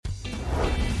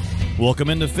Welcome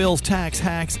into Phil's Tax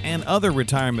Hacks and Other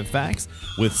Retirement Facts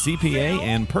with CPA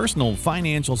and personal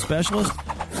financial specialist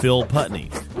Phil Putney.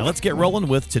 Now let's get rolling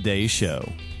with today's show.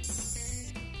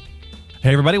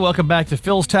 Hey everybody, welcome back to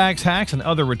Phil's Tax Hacks and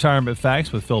Other Retirement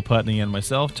Facts with Phil Putney and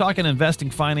myself, talking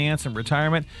investing, finance, and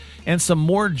retirement, and some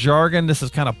more jargon. This is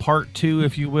kind of part two,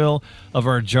 if you will, of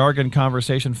our jargon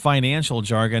conversation, financial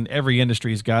jargon. Every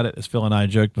industry's got it, as Phil and I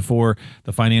joked before.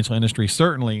 The financial industry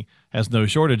certainly has no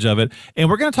shortage of it. And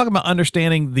we're going to talk about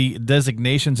understanding the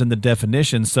designations and the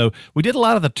definitions. So we did a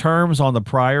lot of the terms on the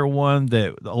prior one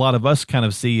that a lot of us kind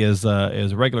of see as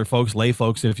regular folks, lay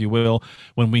folks, if you will,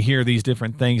 when we hear these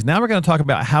different things. Now we're going to talk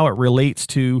about how it relates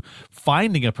to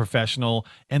finding a professional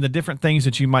and the different things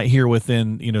that you might hear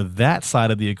within, that side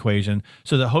of the equation,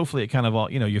 so that hopefully it kind of all,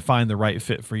 you find the right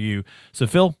fit for you. So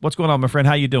Phil, what's going on, my friend?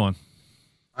 How you doing?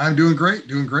 I'm doing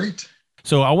great.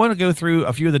 So I want to go through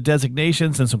a few of the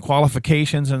designations and some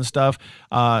qualifications and stuff,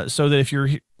 so that if you're,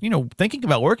 thinking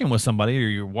about working with somebody, or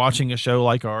you're watching a show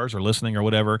like ours or listening or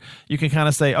whatever, you can kind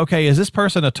of say, okay, is this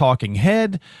person a talking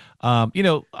head? Some of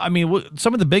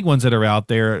the big ones that are out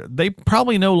there, they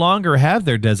probably no longer have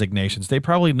their designations. They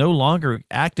probably no longer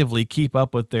actively keep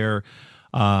up with their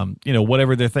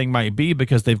whatever their thing might be,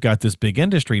 because they've got this big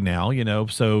industry now,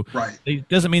 so right. It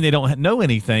doesn't mean they don't know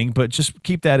anything, but just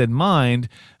keep that in mind,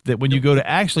 that when you go to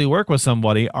actually work with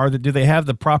somebody, do they have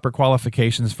the proper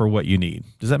qualifications for what you need?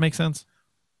 Does that make sense?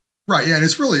 Right. Yeah. And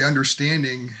it's really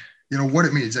understanding, what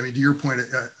it means. I mean, to your point,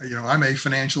 I'm a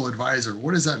financial advisor.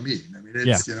 What does that mean? I mean,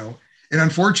 it's, and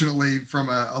unfortunately from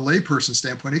a layperson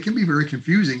standpoint, it can be very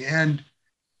confusing, and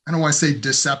I don't want to say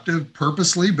deceptive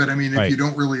purposely, but I mean, if you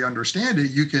don't really understand it,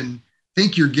 you can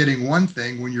think you're getting one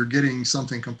thing when you're getting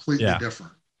something completely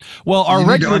different. Well, so you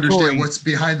need to understand what's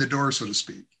behind the door, so to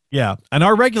speak. Yeah. And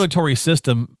our regulatory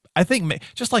system, I think,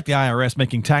 just like the IRS,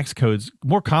 making tax codes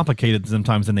more complicated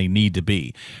sometimes than they need to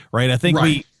be, right? I think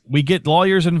we get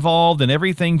lawyers involved, and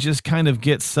everything just kind of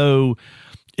gets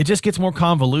it just gets more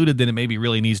convoluted than it maybe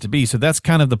really needs to be. So that's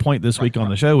kind of the point this week on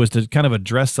the show, is to kind of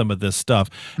address some of this stuff.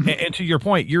 And to your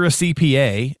point, you're a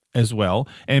CPA as well,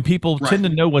 and people tend to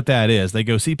know what that is. They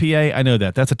go, CPA, I know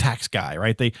that. That's a tax guy,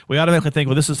 right? We automatically think,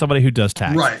 well, this is somebody who does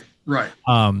tax. Right.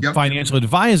 Financial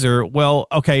advisor, well,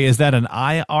 okay, is that an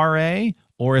IRA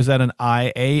or is that an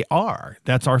IAR?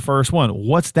 That's our first one.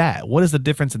 What's that? What is the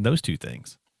difference in those two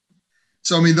things?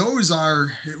 So,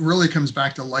 it really comes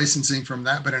back to licensing from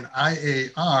that, but an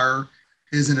IAR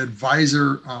is an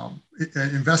advisor, an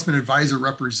investment advisor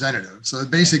representative. So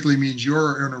it basically means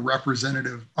you're a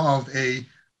representative of a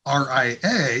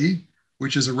RIA,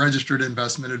 which is a registered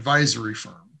investment advisory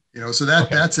firm. So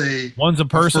that's one's a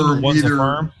person, one's a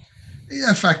firm. Yeah,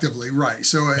 effectively, right.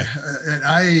 So an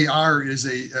IAR is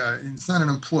it's not an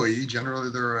employee.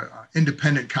 Generally, they're an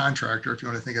independent contractor, if you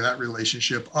want to think of that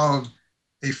relationship, of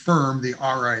a firm, the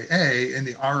RIA, and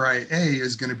the RIA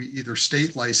is going to be either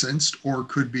state licensed or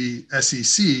could be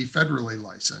SEC, federally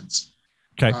licensed.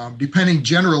 Okay. Depending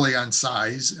generally on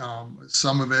size,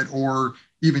 some of it, or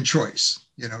even choice.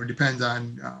 It depends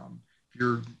on if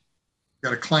you've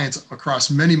got a client across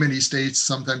many, many states.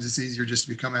 Sometimes it's easier just to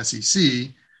become SEC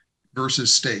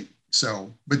versus state.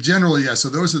 So, but generally, so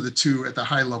those are the two at the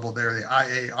high level there. The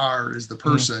IAR is the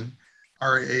person,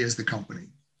 RIA is the company.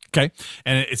 Okay.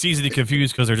 And it's easy to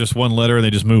confuse because they're just one letter and they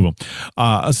just move them.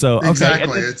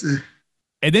 Exactly.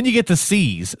 And then you get the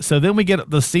C's. So then we get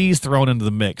the C's thrown into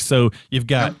the mix. So you've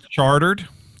got chartered,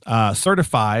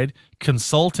 certified,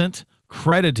 consultant,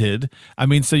 credited.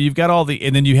 So you've got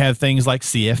and then you have things like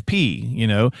CFP,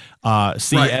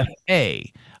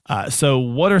 CFA. So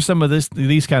what are some of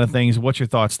these kind of things? What's your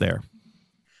thoughts there?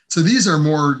 So these are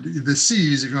more, the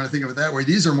C's, if you want to think of it that way,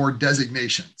 these are more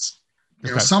designations.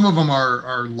 Some of them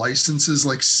are licenses,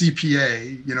 like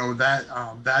CPA,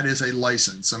 that is a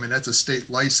license. That's a state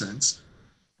license.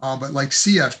 But like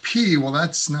CFP, well,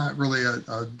 that's not really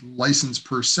a license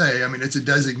per se. It's a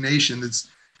designation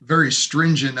that's very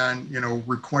stringent on,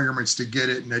 requirements to get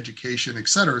it and education, et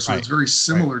cetera. So it's very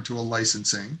similar to a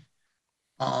licensing.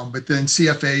 But then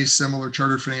CFA, similar,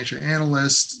 chartered financial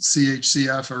analyst,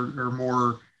 CHCF are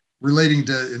more relating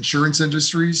to insurance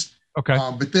industries. Okay.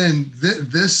 But then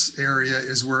this area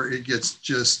is where it gets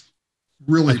just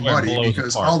really muddy,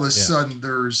 because all of a sudden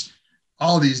there's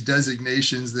all these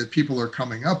designations that people are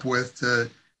coming up with to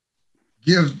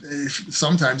give.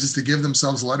 Sometimes it's to give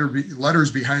themselves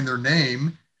letters behind their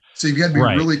name. So you've got to be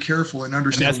really careful and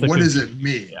understand what does it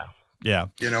mean. Yeah.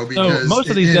 Because so most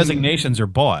of these designations are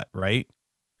bought, right?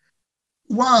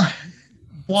 Well,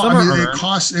 it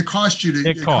costs you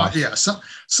to.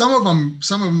 Some of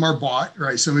them are bought,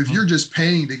 right? So if you're just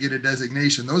paying to get a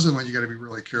designation, those are the ones you got to be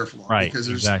really careful on, right? Because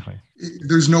exactly.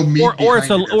 there's no meat or it's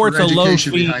a low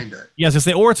fee behind it. Yes, I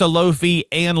say, or it's a low fee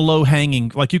and low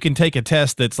hanging. Like you can take a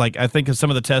test that's like, I think of some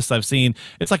of the tests I've seen,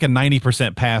 it's like a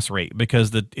 90% pass rate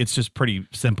because it's just pretty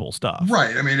simple stuff.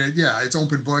 Right. I mean, it's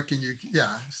open book, and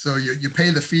so you pay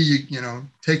the fee. You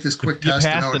take this quick test,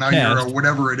 and now you're a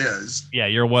whatever it is. Yeah,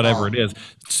 you're whatever it is.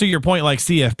 To your point, like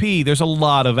CFP, there's a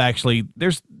lot of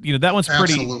that one's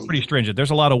pretty stringent.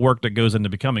 There's a lot of work that goes into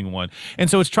becoming one, and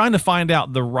so it's trying to find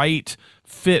out the right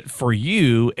fit for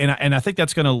you. And I think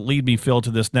that's going to lead me, Phil,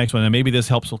 to this next one. And maybe this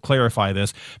helps clarify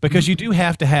this, because you do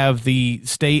have to have the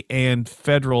state and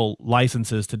federal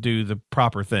licenses to do the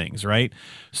proper things, right?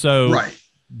 So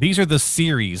these are the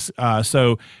series.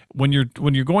 So when you're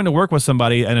going to work with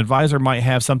somebody, an advisor might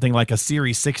have something like a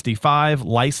Series 65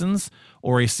 license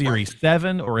or a Series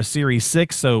 7 or a Series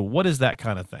 6. So what is that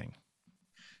kind of thing?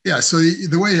 Yeah. So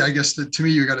the way, I guess, to me,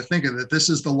 you got to think of it, this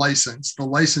is the license. The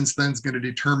license then is going to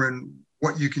determine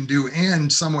what you can do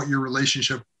and somewhat your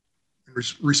relationship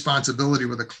and responsibility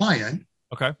with a client.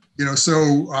 Okay.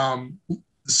 So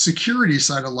the security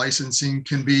side of licensing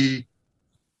can be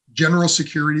general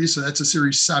security. So that's a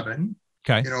Series 7.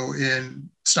 Okay. In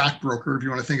stockbroker, if you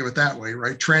want to think of it that way,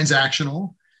 right?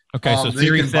 Transactional. Okay. So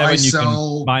Series 7, you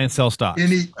can buy and sell stocks.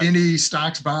 Any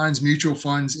stocks, bonds, mutual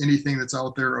funds, anything that's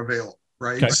out there available.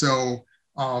 Right. Okay. So,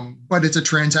 but it's a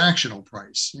transactional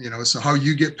price, so how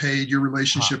you get paid, your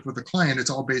relationship with the client, it's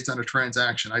all based on a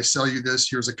transaction. I sell you this,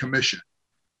 here's a commission.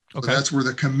 Okay. So that's where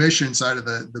the commission side of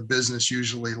the business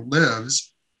usually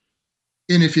lives.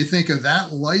 And if you think of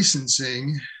that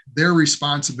licensing, their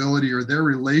responsibility or their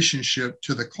relationship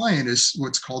to the client is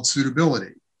what's called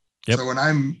suitability. Yep.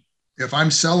 So if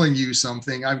I'm selling you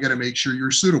something, I've got to make sure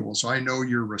you're suitable. So I know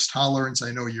your risk tolerance,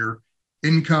 I know your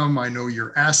income, I know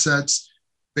your assets.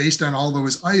 Based on all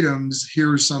those items,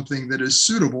 here's something that is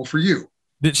suitable for you.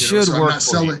 That should work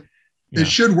for you. It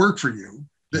should work for you.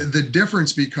 The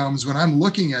difference becomes when I'm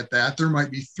looking at that, there might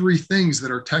be 3 things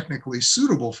that are technically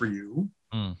suitable for you,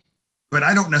 but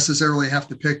I don't necessarily have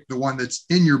to pick the one that's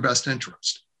in your best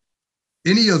interest.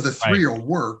 Any of the 3 will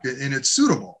work, and it's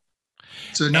suitable.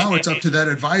 So now it's up to that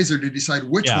advisor to decide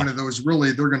which one of those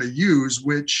really they're going to use,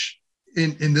 which,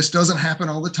 and this doesn't happen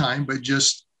all the time, but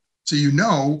just so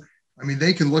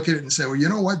they can look at it and say, well, you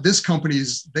know what, this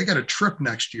they got a trip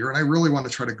next year and I really want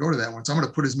to try to go to that one. So I'm going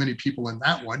to put as many people in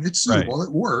that one. It's suitable.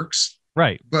 It works.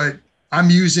 Right. But I'm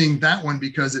using that one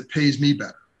because it pays me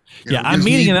better. I'm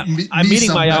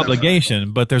meeting my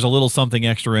obligation, but there's a little something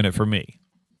extra in it for me.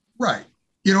 Right.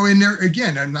 And there,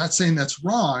 again, I'm not saying that's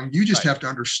wrong. You just have to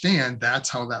understand that's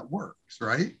how that works.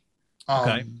 Right.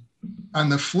 Okay. On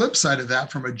the flip side of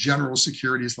that, from a general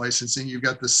securities licensing, you've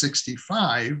got the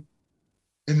 65.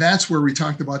 And that's where we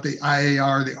talked about the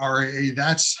IAR, the RIA.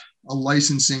 That's a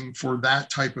licensing for that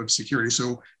type of security.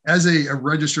 So as a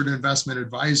registered investment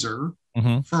advisor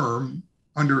firm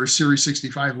under a Series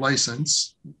 65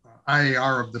 license,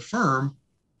 IAR of the firm,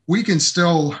 we can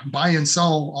still buy and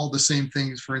sell all the same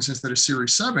things, for instance, that a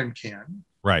Series 7 can.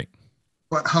 Right.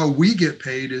 But how we get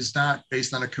paid is not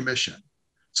based on a commission.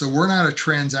 So we're not a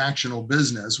transactional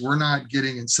business. We're not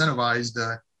getting incentivized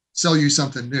to sell you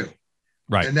something new.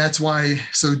 Right. And that's why,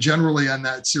 so generally on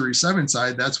that Series 7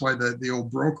 side, that's why the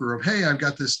old broker of, hey, I've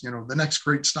got this, the next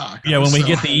great stock. Yeah. When we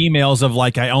get the emails of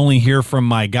like, I only hear from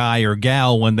my guy or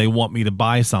gal when they want me to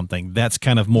buy something, that's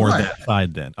kind of more that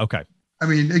side then. Okay. I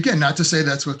mean, again, not to say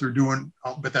that's what they're doing,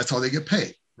 but that's how they get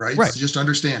paid. Right. So just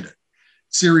understand it.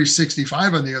 Series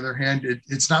 65, on the other hand,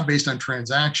 it's not based on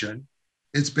transaction.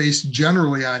 It's based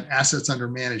generally on assets under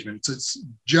management. So it's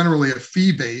generally a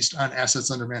fee based on assets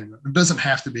under management. It doesn't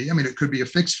have to be. I mean, it could be a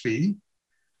fixed fee,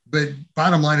 but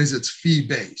bottom line is it's fee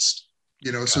based.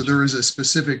 So there is a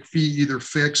specific fee, either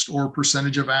fixed or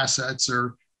percentage of assets,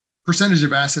 or percentage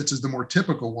of assets is the more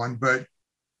typical one, but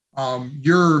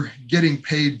you're getting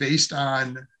paid based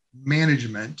on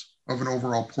management of an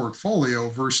overall portfolio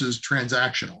versus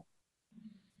transactional.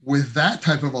 With that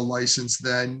type of a license,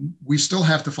 then we still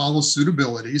have to follow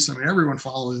suitability. So, everyone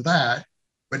follows that,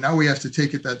 but now we have to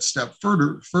take it that step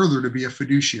further to be a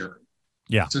fiduciary.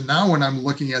 Yeah. So now when I'm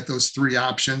looking at those 3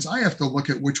 options, I have to look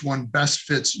at which one best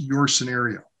fits your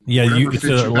scenario. Yeah. It's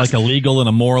like a legal and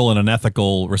a moral and an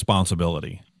ethical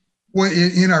responsibility. Well,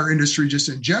 in our industry, just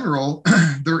in general,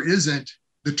 there isn't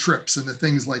the trips and the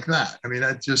things like that. I mean,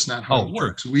 that's just not how it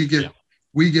works.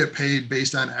 We get paid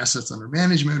based on assets under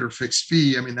management or fixed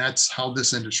fee. I mean, that's how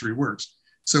this industry works.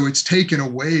 So it's taken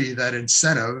away that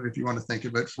incentive, if you want to think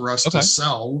of it, for us to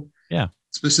sell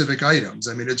specific items.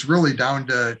 I mean, it's really down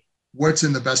to what's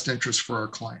in the best interest for our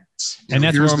clients. And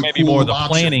that's where maybe more the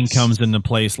planning comes into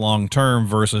place long-term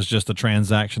versus just a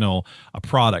transactional, a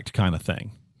product kind of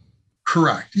thing.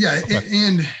 Correct. Yeah.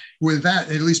 And with that,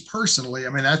 at least personally, I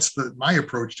mean, that's my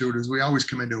approach to it is we always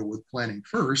come into it with planning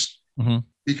first,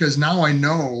 because now I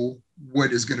know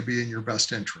what is going to be in your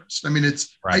best interest. I mean,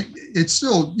 it's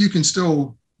still, you can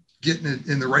still get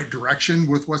in the right direction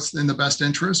with what's in the best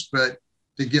interest, but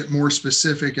to get more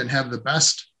specific and have the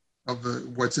best of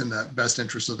what's in the best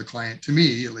interest of the client, to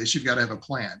me, at least, you've got to have a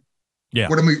plan. Yeah.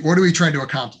 What are we trying to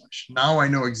accomplish? Now I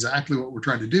know exactly what we're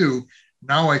trying to do.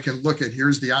 Now I can look at,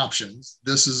 here's the options.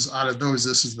 This is out of those,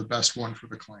 this is the best one for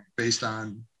the client based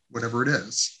on whatever it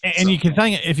is. And you can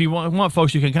think, if you want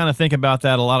folks, you can kind of think about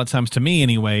that a lot of times. To me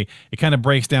anyway, it kind of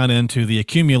breaks down into the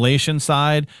accumulation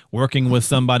side, working with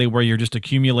somebody where you're just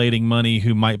accumulating money,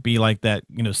 who might be like that,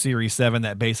 Series 7,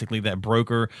 that basically that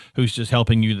broker who's just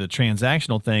helping you the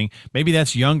transactional thing. Maybe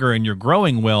that's younger and you're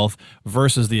growing wealth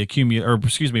versus the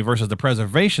versus the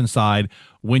preservation side.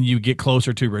 When you get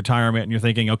closer to retirement and you're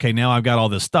thinking, okay, now I've got all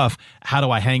this stuff, how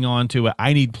do I hang on to it?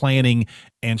 I need planning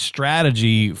and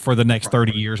strategy for the next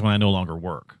 30 years when I no longer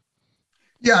work.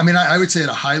 Yeah. I mean, I would say at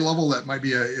a high level, that might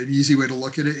be an easy way to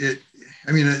look at it.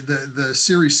 The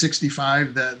Series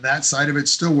 65, that side of it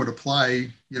still would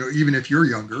apply, even if you're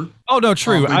younger. Oh, no,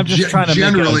 true. I'm just trying to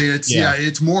generally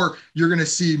it's more, you're going to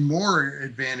see more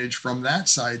advantage from that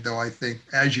side, though, I think,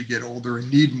 as you get older and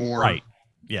need more. Right.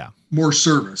 Yeah. More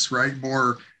service, right?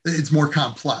 It's more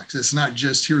complex. It's not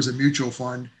just, here's a mutual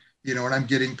fund, and I'm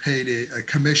getting paid a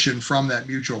commission from that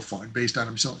mutual fund based on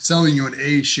I'm selling you an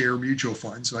A share mutual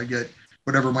fund. So I get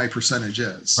whatever my percentage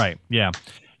is. Right. Yeah.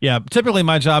 Yeah. Typically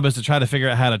my job is to try to figure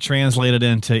out how to translate it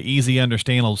into easy,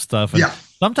 understandable stuff. And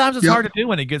sometimes it's hard to do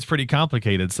when it gets pretty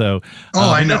complicated. So,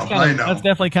 I know. That's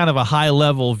definitely kind of a high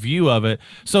level view of it.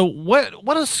 So what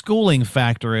does schooling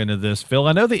factor into this, Phil?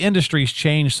 I know the industry's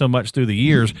changed so much through the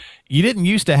years. You didn't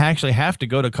used to actually have to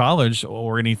go to college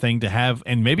or anything to have,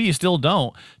 and maybe you still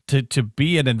don't, to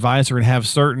be an advisor and have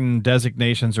certain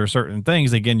designations or certain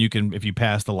things. Again, you can, if you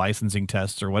pass the licensing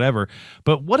tests or whatever,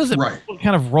 but what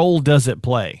kind of role does it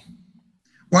play?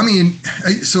 Well, I mean,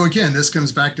 so again, this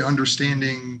comes back to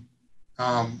understanding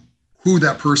who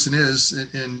that person is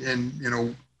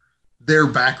and their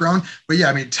background. But yeah,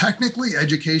 I mean, technically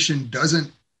education doesn't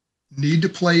need to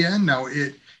play in. Now,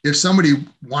 if somebody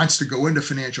wants to go into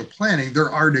financial planning, there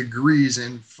are degrees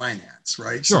in finance,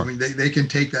 right? Sure. So I mean, they can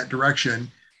take that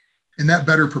direction, and that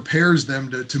better prepares them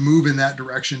to move in that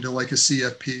direction to like a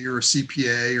CFP or a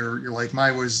CPA, or like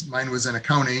mine was in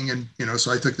accounting, and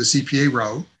so I took the CPA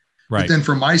route. Right. But then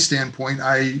from my standpoint,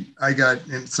 I got,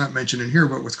 and it's not mentioned in here,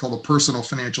 but what's called a personal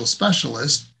financial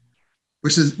specialist,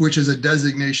 which is a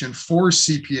designation for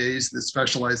CPAs that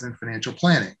specialize in financial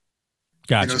planning.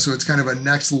 Gotcha. So it's kind of a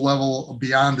next level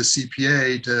beyond the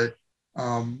CPA to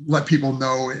let people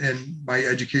know, and my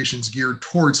education's geared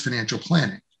towards financial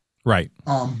planning. Right.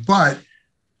 But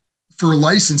for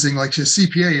licensing, like a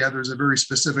CPA, there's a very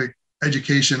specific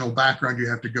educational background you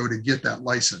have to go to get that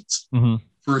license. Mm-hmm.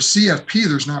 For a CFP,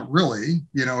 there's not really,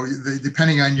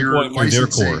 depending on your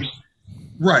licensing.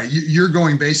 Right. You're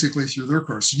going basically through their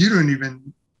course. You don't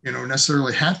even,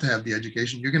 necessarily have to have the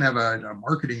education. You can have a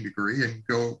marketing degree and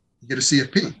go get a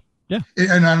CFP. Yeah.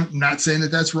 And I'm not saying that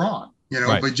that's wrong,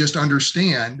 but just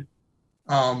understand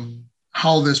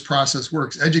how this process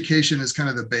works. Education is kind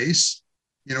of the base,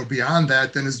 beyond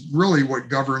that, then is really what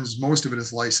governs most of it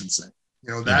is licensing.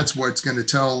 That's what's going to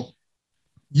tell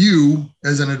you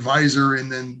as an advisor, and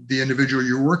then the individual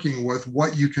you're working with,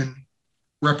 what you can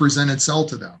represent and sell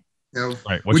to them.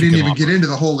 We didn't even get into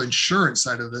the whole insurance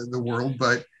side of the world,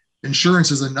 but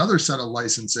insurance is another set of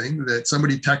licensing that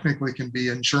somebody technically can be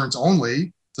insurance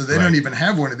only. So they don't even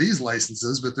have one of these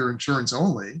licenses, but they're insurance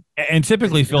only. And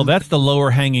typically, Phil, that's the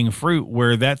lower hanging fruit,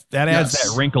 where that adds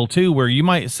that wrinkle too, where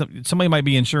somebody might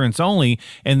be insurance only,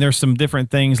 and there's some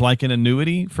different things like an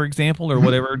annuity, for example, or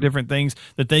whatever different things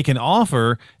that they can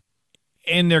offer,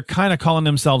 and they're kind of calling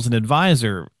themselves an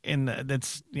advisor, and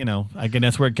that's again,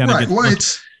 that's where it kind of gets. Well,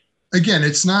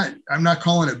 it's not. I'm not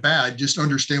calling it bad. Just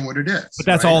understand what it is. But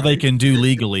that's all they can do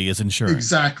legally is insurance.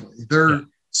 Exactly.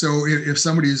 So if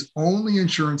somebody is only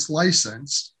insurance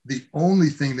licensed, the only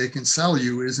thing they can sell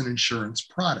you is an insurance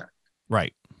product.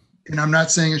 Right. And I'm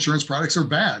not saying insurance products are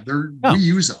bad. We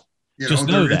use them.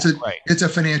 It's a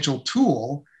financial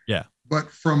tool. Yeah. But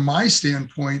from my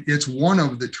standpoint, it's one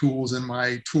of the tools in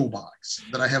my toolbox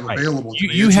that I have available to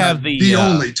me. You have the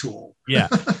only tool. Yeah.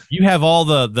 You have all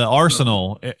the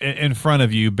arsenal in front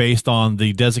of you based on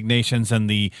the designations and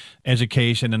the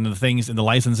education and the things and the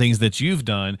licensings that you've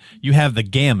done. You have the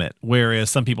gamut, whereas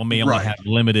some people may only have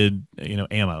limited,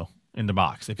 ammo in the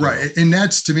box. Right. And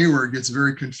that's, to me, where it gets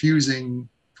very confusing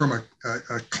from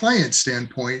a client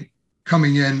standpoint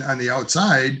coming in on the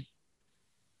outside.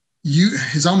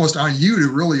 it's almost on you to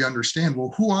really understand,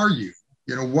 well, who are you?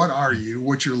 What are you?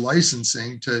 What's your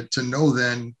licensing to know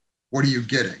then what are you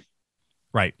getting?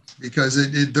 Right. Because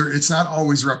it's not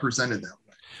always represented that way.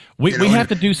 We have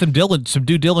to do some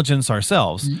due diligence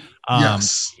ourselves.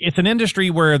 Yes. It's an industry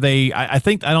where I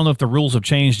think, I don't know if the rules have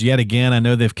changed yet again. I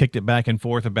know they've kicked it back and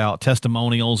forth about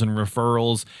testimonials and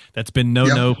referrals. That's been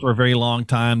no for a very long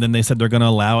time. Then they said they're going to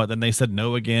allow it. Then they said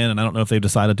no again. And I don't know if they've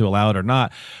decided to allow it or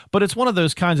not. But it's one of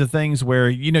those kinds of things where,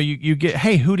 you get,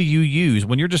 hey, who do you use?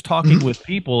 When you're just talking with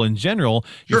people in general,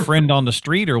 your friend on the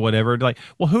street or whatever, like,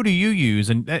 well, who do you use?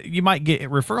 And you might get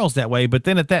referrals that way. But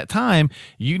then at that time,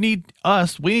 we need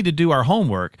to do our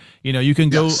homework. You can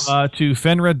go to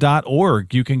FINRA.org.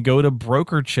 You can go to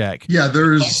BrokerCheck. Yeah,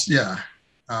 there's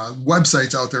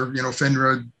websites out there.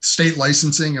 FINRA state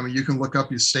licensing. I mean, you can look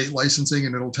up your state licensing,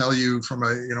 and it'll tell you from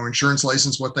a insurance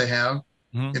license what they have.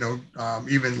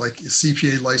 Even like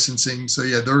CPA licensing. So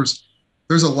yeah, there's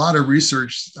a lot of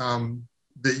research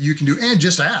that you can do, and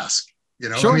just ask.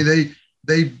 Sure. I mean,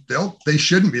 they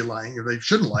shouldn't be lying, or they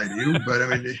shouldn't lie to you. But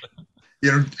I mean,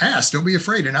 ask. Don't be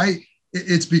afraid. And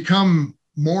it's become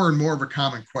more and more of a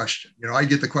common question. I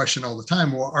get the question all the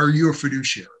time, well, are you a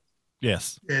fiduciary?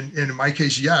 Yes. And in my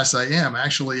case, yes, I am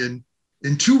actually in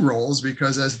two roles,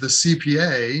 because as the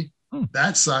CPA,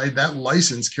 that side, that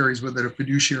license carries with it a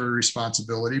fiduciary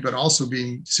responsibility, but also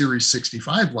being Series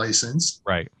 65 licensed.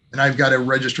 Right. And I've got a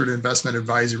registered investment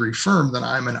advisory firm that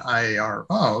I'm an IAR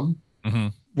of.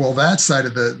 Well, that side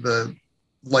of the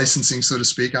licensing, so to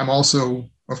speak, I'm also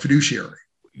a fiduciary.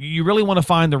 You really want to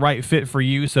find the right fit for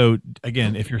you. So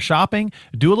again, if you're shopping,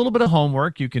 do a little bit of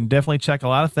homework. You can definitely check a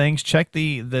lot of things. Check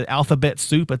the alphabet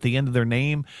soup at the end of their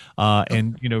name,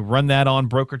 and run that on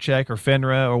BrokerCheck or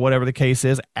FINRA or whatever the case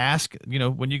is. Ask,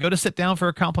 when you go to sit down for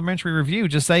a complimentary review,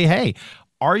 just say, hey,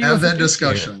 are you have that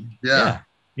discussion? Yeah.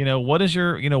 What is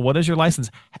your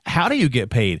license? How do you get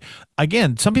paid?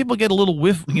 Again, some people get a little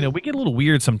we get a little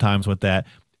weird sometimes with that.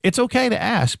 It's okay to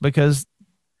ask, because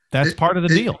that's part of the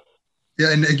deal.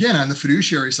 Yeah, and again, on the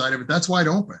fiduciary side of it, that's wide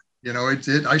open.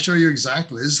 I show you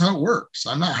exactly, this is how it works.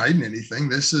 I'm not hiding anything.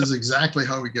 This is exactly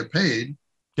how we get paid.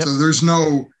 Yep. So there's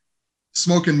no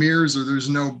smoke and mirrors, or there's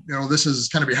no, this is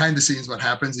kind of behind the scenes what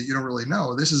happens that you don't really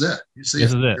know. This is it. You see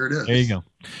this it. Is it. There it is. There you go.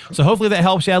 So hopefully that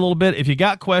helps you out a little bit. If you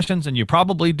got questions, and you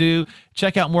probably do,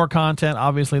 check out more content.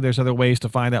 Obviously, there's other ways to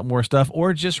find out more stuff,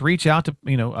 or just reach out to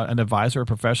an advisor or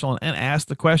professional and ask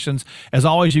the questions. As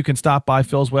always, you can stop by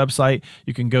Phil's website.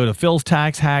 You can go to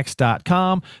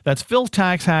philstaxhacks.com. That's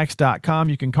philstaxhacks.com.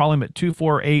 You can call him at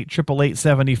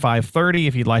 248-888-7530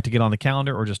 if you'd like to get on the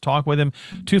calendar or just talk with him.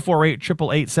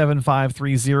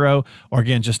 248-888-7530. Or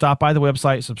again, just stop by the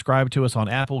website, subscribe to us on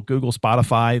Apple, Google,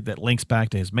 Spotify. That links back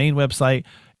to his main website.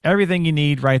 Everything you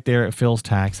need right there at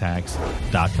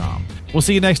philstaxhacks.com. We'll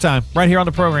see you next time right here on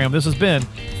the program. This has been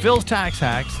Phil's Tax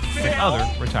Hacks and other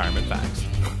retirement facts.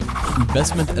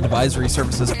 Investment advisory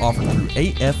services offered through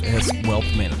AFS Wealth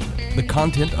Management. The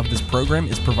content of this program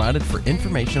is provided for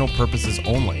informational purposes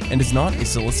only and is not a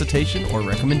solicitation or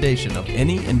recommendation of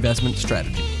any investment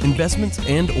strategy. Investments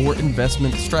and/or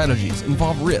investment strategies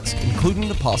involve risk, including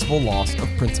the possible loss of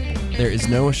principal. There is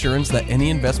no assurance that any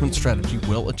investment strategy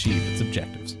will achieve its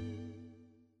objectives.